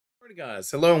Alright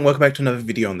guys, hello and welcome back to another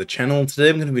video on the channel. Today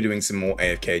I'm going to be doing some more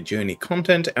AFK journey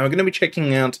content and we're going to be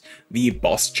checking out the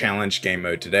boss challenge game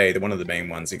mode today. They're one of the main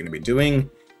ones you're going to be doing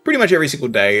pretty much every single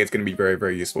day. It's going to be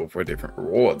very useful for different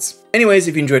rewards. Anyways,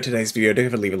 if you enjoyed today's video, don't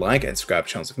forget to leave a like and subscribe to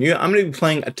the channel if you're new. I'm going to be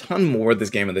playing a ton more of this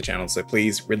game on the channel, so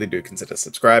please really do consider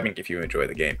subscribing if you enjoy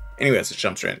the game. Anyways, let's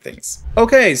jump straight into things.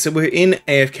 Okay, so we're in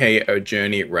AFK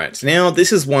journey right now.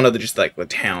 This is one of the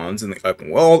towns in the open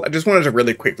world. I just wanted to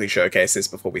really quickly showcase this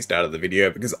before we started the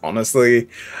video because honestly,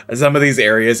 some of these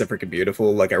areas are freaking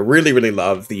beautiful. Like I really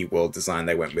love the world design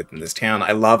they went with in this town.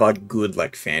 I love a good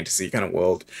fantasy kind of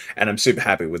world and I'm super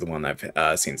happy with the one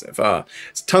I've seen so far.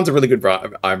 It's tons of really good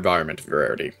environment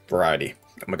variety.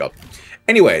 Oh my god.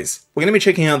 Anyways, we're going to be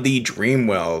checking out the Dream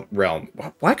Realm.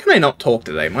 Why can I not talk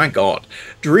today? My god.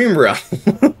 Dream Realm.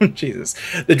 Jesus.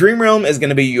 The Dream Realm is going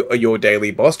to be your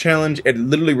daily boss challenge. It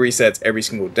literally resets every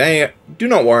single day. Do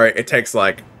not worry, it takes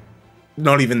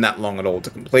not even that long at all to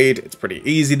complete. It's pretty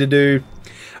easy to do.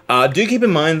 Do keep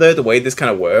in mind though, the way this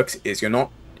kind of works is you're not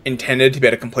intended to be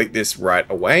able to complete this right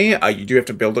away. You do have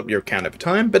to build up your account over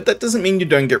time, but that doesn't mean you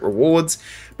don't get rewards.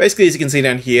 Basically, as you can see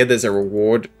down here, there's a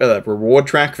reward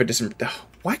track for different...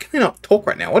 Why can I not talk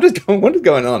right now? What is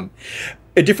going on?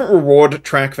 A different reward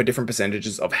track for different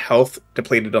percentages of health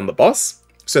depleted on the boss.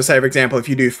 So say, for example, if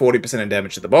you do 40% of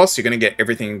damage to the boss, you're going to get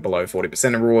everything below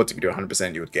 40% of rewards. If you do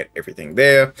 100%, you would get everything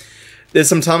there. There's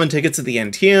some time and tickets at the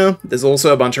end here. There's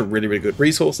also a bunch of really good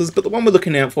resources, but the one we're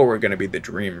looking out for are going to be the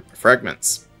Dream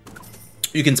Fragments.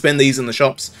 You can spend these in the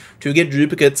shops to get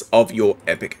duplicates of your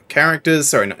epic characters.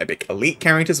 Sorry, not epic, elite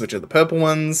characters, which are the purple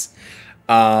ones.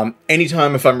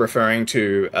 Anytime if I'm referring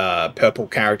to purple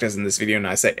characters in this video and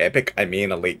I say epic, I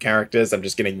mean elite characters. I'm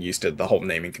just getting used to the whole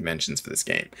naming conventions for this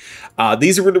game.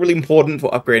 These are really important for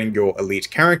upgrading your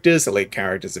elite characters. Elite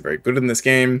characters are very good in this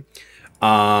game.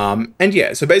 And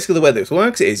yeah, so basically the way this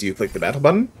works is you click the battle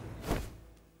button.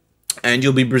 And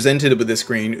you'll be presented with this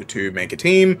screen to make a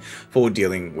team for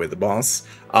dealing with the boss.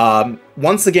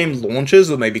 Once the game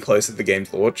launches, or maybe closer to the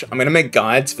game's launch, I'm going to make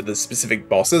guides for the specific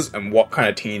bosses and what kind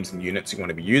of teams and units you want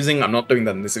to be using. I'm not doing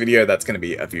that in this video, that's going to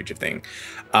be a future thing.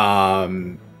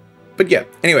 But yeah,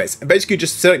 anyways, basically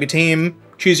just set up your team,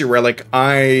 choose your relic.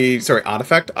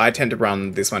 Artifact. I tend to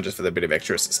run this one just for the bit of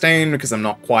extra sustain because I'm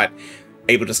not quite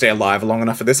able to stay alive long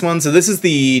enough for this one. So this is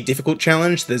the difficult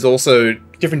challenge. There's also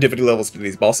different difficulty levels for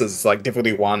these bosses. It's like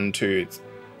difficulty 1, 2,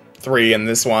 3 in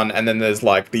this one, and then there's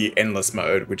like the endless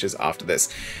mode, which is after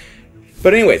this.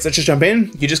 But anyways, let's just jump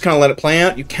in. You just kind of let it play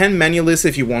out. You can manual this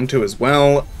if you want to as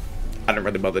well. I don't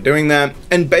really bother doing that.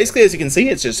 And basically, as you can see,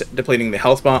 it's just depleting the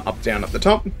health bar up, down, at the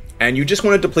top. And you just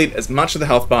want to deplete as much of the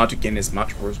health bar to gain as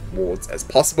much rewards as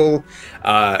possible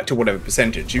to whatever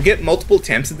percentage. You get multiple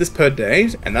attempts at this per day,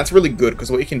 and that's really good because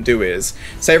what you can do is,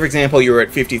 say for example, you're at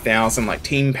 50,000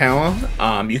 team power,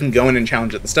 you can go in and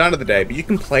challenge at the start of the day, but you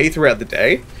can play throughout the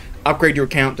day, upgrade your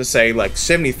account to say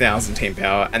 70,000 team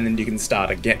power, and then you can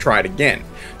try it again.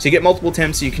 So you get multiple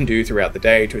attempts you can do throughout the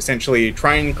day to essentially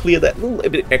try and clear that little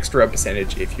bit extra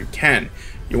percentage if you can.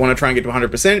 You want to try and get to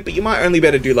 100%, but you might only be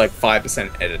able to do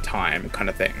 5% at a time kind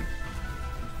of thing.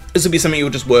 This will be something you'll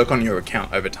just work on your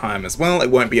account over time as well. It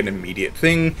won't be an immediate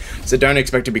thing, so don't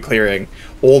expect to be clearing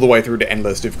all the way through to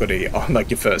endless difficulty on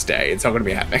your first day. It's not going to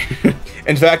be happening.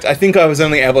 In fact, I think I was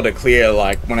only able to clear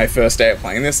when I first started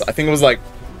playing this, I think it was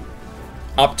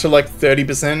up to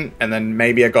 30%, and then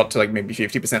maybe I got to maybe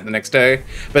 50% the next day,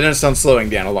 but then it starts slowing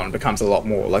down a lot and becomes a lot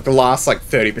more. The last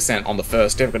 30% on the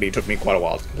first difficulty took me quite a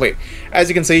while to complete. As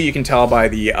you can see, you can tell by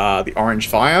the orange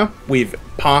fire, we've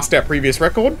passed our previous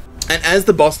record, and as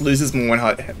the boss loses more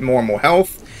and more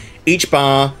health, each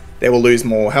bar they will lose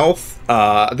more health,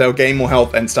 they'll gain more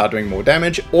health and start doing more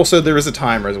damage. Also, there is a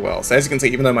timer as well, so as you can see,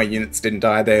 even though my units didn't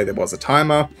die there was a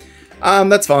timer.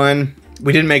 That's fine.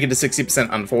 We didn't make it to 60%,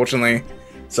 unfortunately.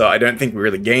 So I don't think we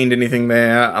really gained anything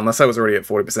there, unless I was already at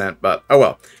 40%, but oh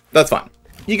well, that's fine.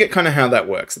 You get kind of how that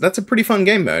works. That's a pretty fun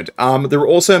game mode. There are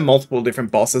also multiple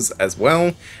different bosses as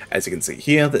well. As you can see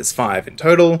here, there's 5 in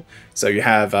total. So you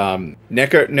have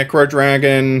Necro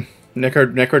Dragon,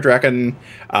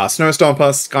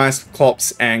 Snowstomper,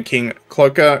 Skyclops, and King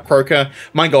Croaker.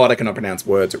 My god, I cannot pronounce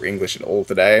words or English at all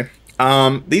today.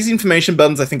 These information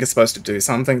buttons I think are supposed to do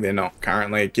something. They're not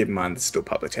currently. Keep in mind, this is still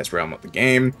public test realm of the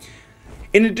game.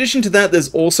 In addition to that, there's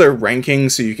also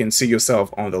rankings, so you can see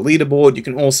yourself on the leaderboard. You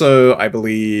can also, I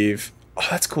believe... Oh,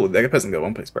 that's cool. That person got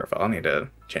one place profile. I need to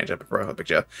change up a profile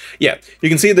picture. Yeah, you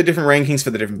can see the different rankings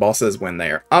for the different bosses when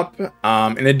they are up.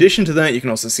 In addition to that, you can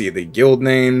also see the guild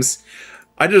names.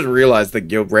 I just realized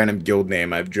the random guild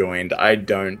name I've joined. I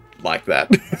don't like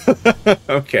that.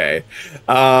 Okay.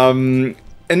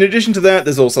 In addition to that,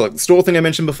 there's also like the store thing I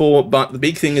mentioned before, but the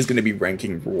big thing is going to be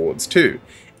ranking rewards too.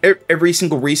 Every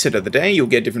single reset of the day, you'll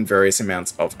get different various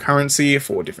amounts of currency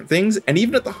for different things, and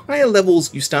even at the higher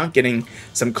levels, you start getting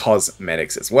some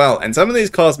cosmetics as well. And some of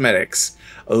these cosmetics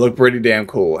look pretty damn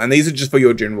cool, and these are just for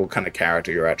your general kind of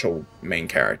character, your actual main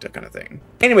character kind of thing.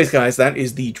 Anyways, guys, that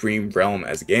is the Dream Realm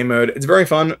as a game mode. It's very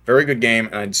fun, very good game,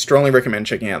 and I'd strongly recommend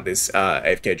checking out this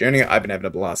AFK journey. I've been having a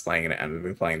blast playing it, and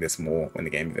we'll be playing this more when the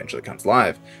game eventually comes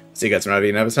live. See you guys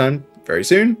another time very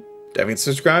soon. Don't forget to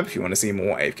subscribe if you want to see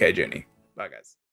more AFK journey. Bye, guys.